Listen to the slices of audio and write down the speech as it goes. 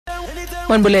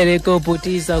Manibulele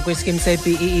kobhutiza kwesikimu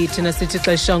se-BEE thina sithi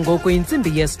xesha ngoku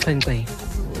intsimbi yesixhenxe.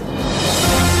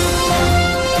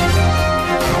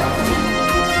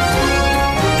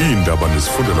 Iindaba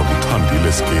nisifundela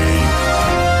kuThandile Skeyi.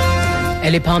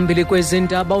 Eliphambili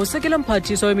kwezindaba Usekela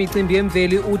mphathiswa wemicimbi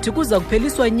yemveli uthi kuza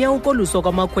kupheliswa nya ukoluswa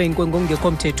kwamakhwenkwe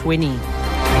ngokungekho mthethweni.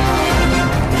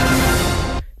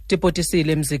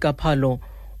 Tipotisile mzikaphalo.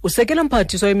 Usekela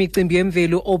mphathiswa wemicimbi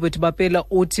yemveli Obed Bapela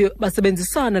uthi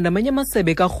basebenzisana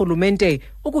namany'amasebe kaRhulumente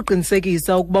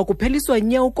ukuqinisekisa ukuba kupheliswa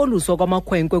nya ukoluswa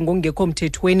kwamakhwenkwe ngokungekho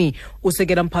mthethweni.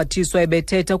 Usekela mphathiswa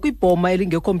ebethetha kwibhoma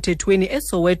elingekho mthethweni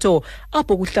eSoweto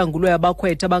apho kuhlangulwe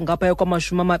abakhwetha abangaphaya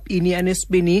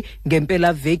kwama-22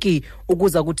 ngempela veki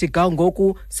ukuza kuthi ga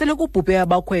ngoku sele kubhubhe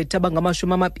abakhwetha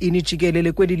abangama-20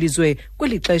 jikelele kweli lizwe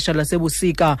kweli xesha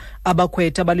lasebusika.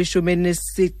 Abakhwetha balishumi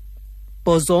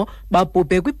bozo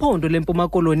babhubhe kwiphondo lempuma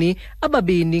koloni,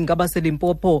 ababini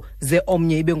ngabaselimpopo ze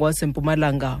omnye ibe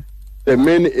ngwasempumalanga. The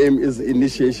main aim is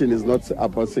initiation is not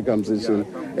about circumcision.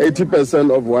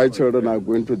 80% of white children are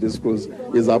going to these schools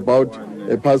is about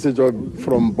a passage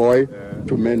from boy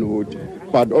to manhood.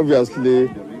 But obviously,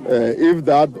 if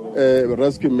that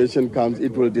rescue mission comes,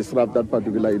 it will disrupt that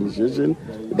particular initiation.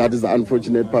 That is the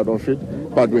unfortunate part of it.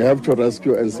 But we have to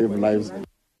rescue and save lives.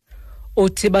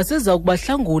 Uthi baseza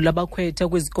ukubahlangula abakhwetha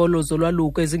kwizikolo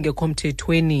zolwaluko ezingekho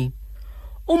mthethweni.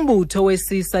 Umbutho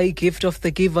wesisa iGift of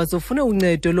the Givers ufune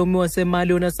uncedo lomi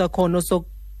wasemali onasakhono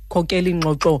sokukhokela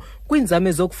ingxoxo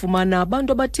kwinzame zokufumana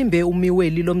abantu abathimbe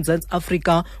umiweli loMzantsi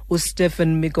Afrika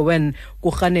uStephen Migwen.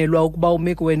 Kurhanelwa ukuba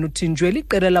uMigwen uthinjwe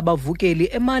liqela labavukeli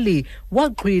eMali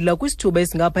waxhwila kwisithuba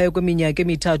esingaphaya kweminyaka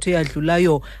emithathu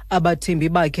eyadlulayo. Abathimbi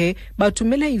bakhe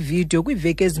bathumele ividiyo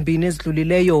kwiveki ezimbini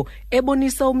ezidlulileyo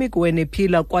ebonisa uMigwen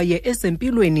ephila kwaye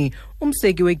esempilweni.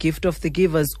 Umseki weGift of the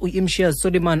Givers uImshias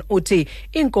Soliman uthi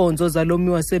inkonzo zalomi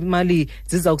wasemali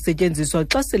ziza kusetyenziswa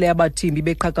xa sele abathimbi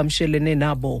beqhagamshelene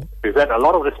nabo. We've had a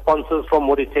lot of responses from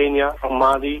Mauritania, from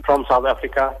Mali, from South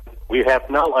Africa. We have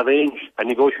now arranged a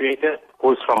negotiator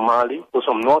who is from Mali, who is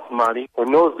from North Mali, who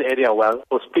knows the area well,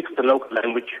 who speaks the local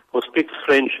language, who speaks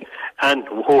French, and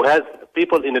who has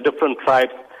people in the different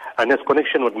tribes and has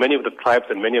connection with many of the tribes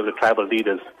and many of the tribal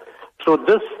leaders. So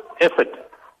this effort,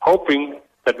 hoping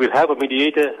that we'll have a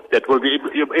mediator that will be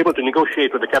able to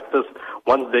negotiate with the captors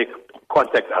once they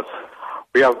contact us.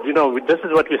 We have, this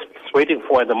is what we're waiting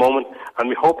for at the moment, and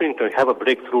we're hoping to have a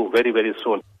breakthrough very, very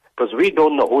soon. Because we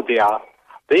don't know who they are.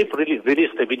 They've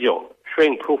released a video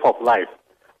showing proof of life.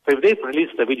 So if they've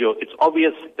released the video, it's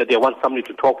obvious that they want somebody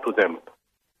to talk to them.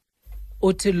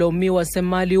 Uthi lomi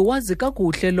wasemali wazi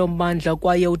kakuhle lo mmandla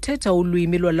kwaye uthetha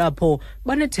ulwimi lwalapho.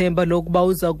 Banethemba lokuba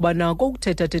uza kuba nako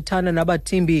ukuthetha-thethana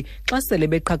nabathimbi xa sele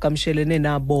beqhagamshelene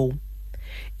nabo.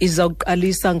 Iza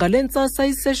kuqalisa ngale ntsasa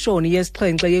iseshoni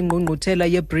yesixhenxe yengqungquthela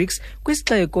yeBRICS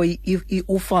kwisixeko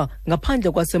iUFA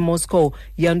ngaphandle kwaseMoscow.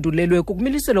 Yandulelwe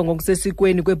kukumiliselwa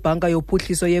ngokusesikweni kwebhanka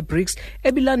yophuhliso yeBRICS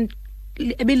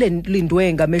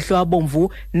ebilindwe ngamehlo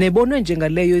abomvu nebonwe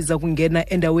njengaleyo iza kungena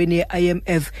endaweni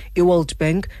ye-IMF, iWorld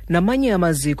Bank namanye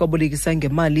amaziko abolekisa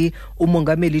ngemali.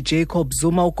 Umongameli Jacob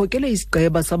Zuma ukhokele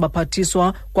isigqeba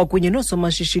sabaphathiswa kwakunye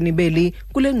noosomashishini beli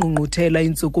kule ngqungquthela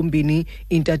intsuku mbini.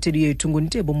 Intatheli yethu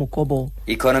nguNtebo Mukobo.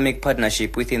 Economic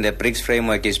partnership within the BRICS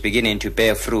framework is beginning to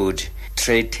bear fruit.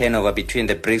 Trade turnover between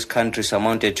the BRICS countries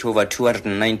amounted to over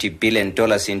 $290 billion in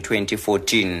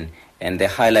 2014. And the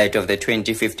highlight of the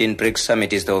 2015 BRICS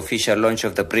Summit is the official launch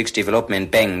of the BRICS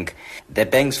Development Bank. The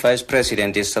bank's vice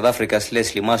president is South Africa's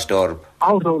Leslie Masdorp.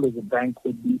 Our role as a bank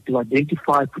would be to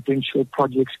identify potential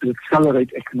projects to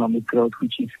accelerate economic growth,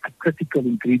 which is a critical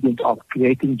ingredient of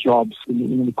creating jobs in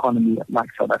an economy like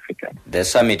South Africa. The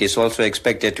summit is also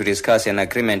expected to discuss an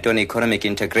agreement on economic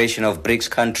integration of BRICS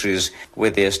countries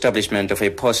with the establishment of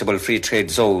a possible free trade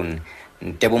zone.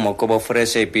 Ntebo Mokobo for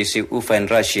SABC, UFA in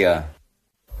Russia.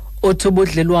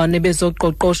 Uthubudlelwane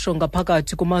bezoqoqosho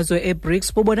ngaphakathi kumazwe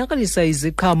eBRICS bubonakalisa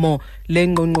iziqhamo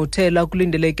lengqungquthela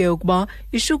kulindeleke ukuba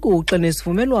ishukuxe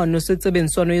nesivumelwano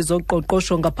sentsebenziswano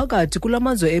yezoqoqosho ngaphakathi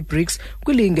kulamazwe eBRICS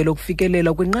kwilinge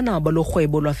lokufikelela kwinqanaba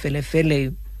lorhwebo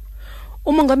lwafelefele.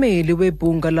 Umongameli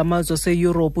webhunga lamazwe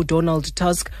aseYurophu Donald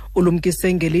Tusk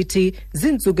ulumkise ngelithi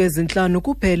zintsuku ezinhlanu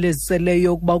kuphela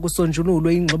eziseleyo ukuba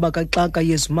kusonjululwe ingxoba kaxaka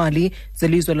yezimali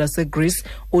zelizwe laseGreece.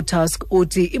 uTusk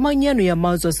uthi imanyano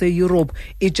yamazwe aseYurophu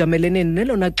ijamelene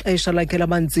nelona xesha lakhe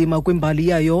labanzima kwimbali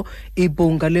yayo.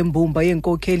 Ibhunga lembumba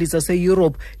yenkokheli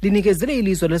zaseYurophu linikezele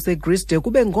ilizwe laseGreece de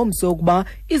kube ngomso ukuba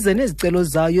ize nezicelo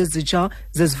zayo ezitsha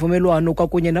zezivumelwano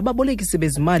kwakunye nababolekisi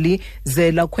bezimali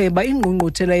ze lakhweba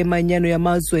ingqungquthela yemanyano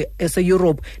yamazwe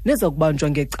ase-Europe neza kubanjwa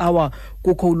ngecawa.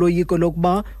 Kukho uloyiko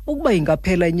lokuba ukuba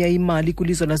ingaphela inya imali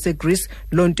kwilizwe laseGreece,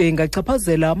 loo nto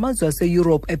ingachaphazela amazwe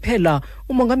ase-Europe ephela.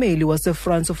 Umongameli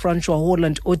waseFrance uFrancois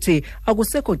Hollande uthi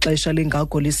akusekho xesha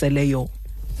lingako liseleyo.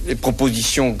 Les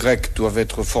propositions grecques doivent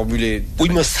être formulées. We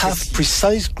must have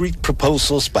precise Greek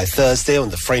proposals by Thursday on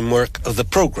the framework of the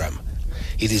program.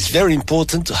 It is very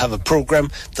important to have a program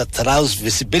that allows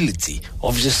visibility,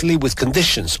 obviously with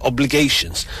conditions,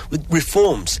 obligations, with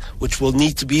reforms which will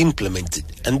need to be implemented.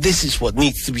 And this is what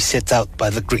needs to be set out by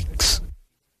the Greeks.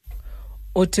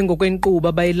 Othi ngokwenkqubo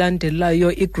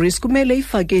abayilandelayo iGreece kumele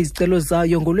ifake izicelo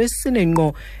zayo ngolwesine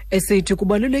ngqo, esithi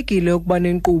kubalulekile ukuba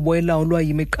nenkqubo elawulwa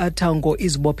yimiqathango,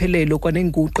 izibophelelo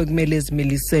kwanenguqu ekumele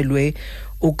zimiliselwe.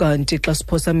 Ukanti xa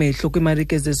siphosa amehlo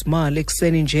kwiimarike zezimali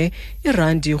ekuseni nje,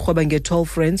 irandi irhweba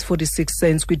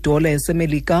nge-12.46 kwidola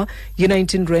yasemelika,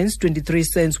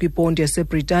 yi-19.23 kwipondi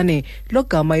yaseBritane,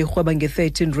 logama irhweba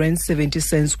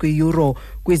nge-13.70 kwi-euro.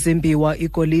 Kwizimbiwa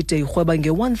igolide irhweba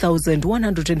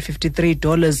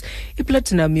nge-$1,153,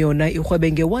 iplatinum yona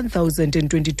irhwebe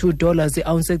nge-$1,022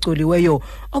 i-ounce ecoliweyo.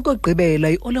 Okugqibela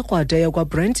iolekrwada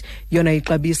yakwaBrent yona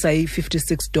ixabisa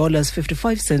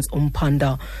i-$56.55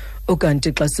 umphanda.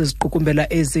 Ukanti xa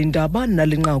siziqukumbela ezi ndaba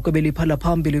nalinqaku ebeliphala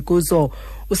phambili kuzo,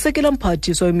 Usekela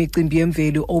mphathiswa wemicimbi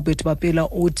yemveli Obed Bapela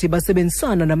uthi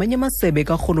basebenzisana namany'amasebe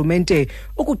kaRhulumente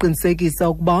ukuqinisekisa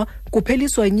ukuba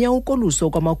kupheliswa nya ukoluswa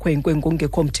kwamakhwenkwe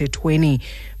ngokungekho mthethweni.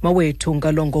 Mawethu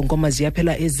ngalongo ngoma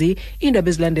ziyaphela ezi, iindaba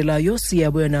ezilandelayo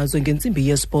siyabuya nazo ngentsimbi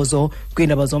yesibhozo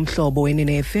kwiindaba zomhlobo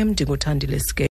wenene FM. Ndingothandile Ske.